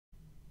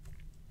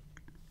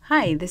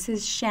Hi, this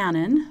is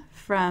Shannon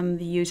from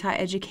the Utah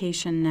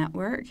Education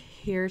Network,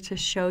 here to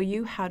show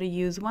you how to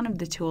use one of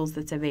the tools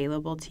that's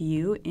available to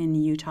you in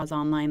Utah's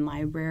online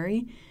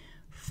library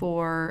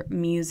for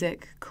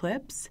music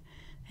clips,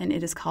 and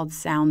it is called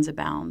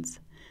Soundzabound.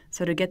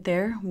 So to get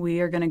there, we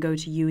are going to go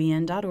to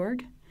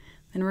uen.org,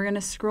 then we're going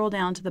to scroll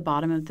down to the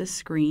bottom of the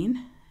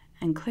screen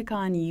and click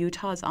on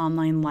Utah's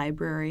online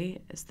library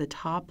as the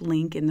top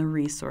link in the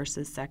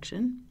resources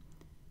section.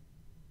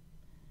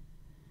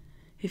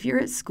 If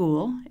you're at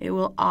school, it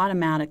will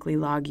automatically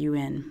log you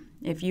in.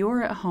 If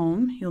you're at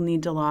home, you'll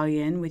need to log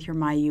in with your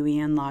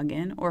MyUEN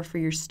login, or for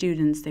your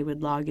students, they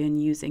would log in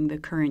using the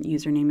current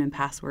username and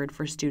password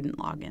for student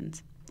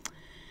logins.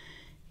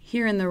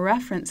 Here in the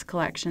reference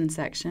collection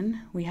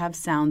section, we have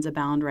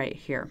Soundzabound right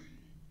here.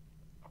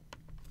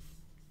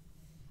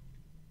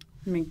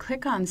 When we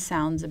click on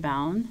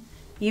Soundzabound,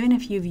 even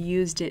if you've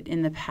used it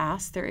in the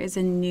past, there is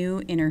a new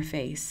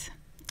interface.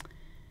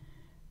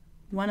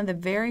 One of the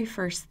very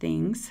first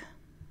things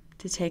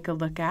to take a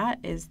look at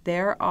is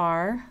there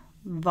are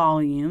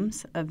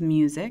volumes of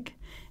music,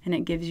 and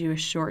it gives you a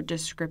short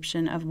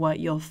description of what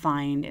you'll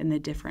find in the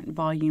different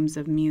volumes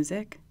of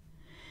music.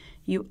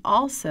 You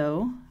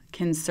also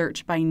can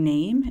search by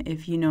name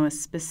if you know a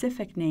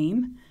specific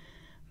name,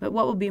 but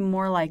what will be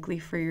more likely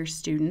for your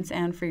students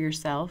and for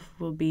yourself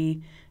will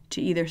be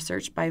to either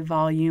search by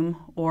volume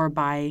or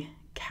by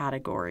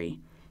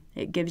category.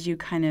 It gives you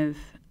kind of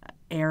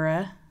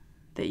era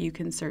that you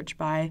can search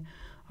by,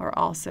 or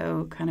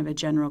also kind of a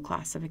general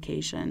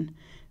classification.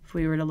 If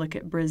we were to look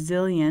at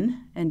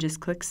Brazilian and just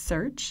click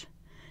search,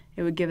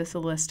 it would give us a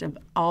list of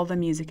all the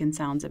music in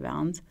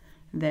Soundzabound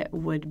that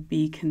would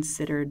be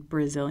considered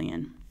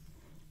Brazilian.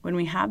 When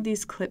we have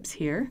these clips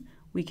here,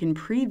 we can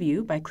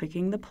preview by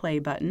clicking the play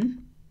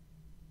button.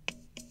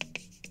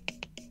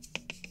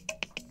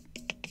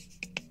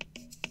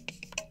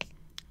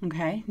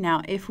 Okay,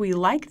 now if we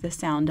like the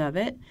sound of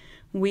it,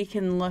 we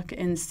can look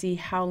and see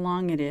how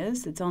long it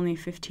is. It's only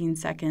 15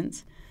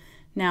 seconds.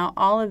 Now,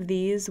 all of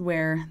these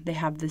where they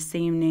have the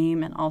same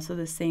name and also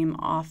the same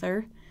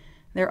author,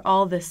 they're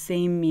all the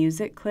same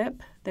music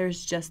clip.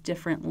 There's just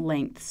different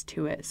lengths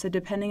to it. So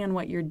depending on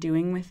what you're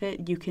doing with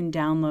it, you can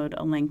download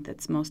a length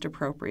that's most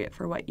appropriate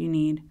for what you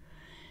need.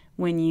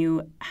 When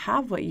you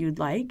have what you'd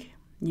like,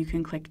 you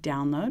can click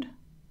download.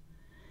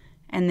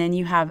 And then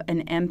you have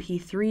an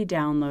MP3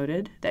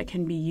 downloaded that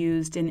can be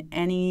used in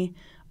any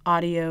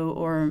audio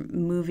or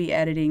movie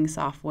editing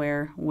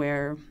software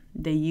where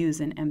they use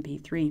an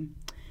MP3.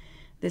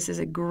 This is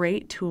a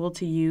great tool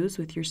to use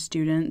with your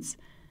students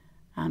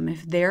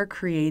if they're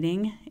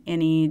creating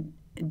any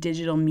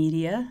digital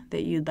media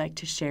that you'd like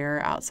to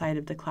share outside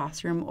of the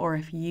classroom, or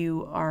if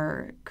you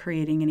are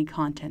creating any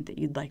content that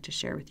you'd like to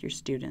share with your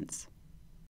students.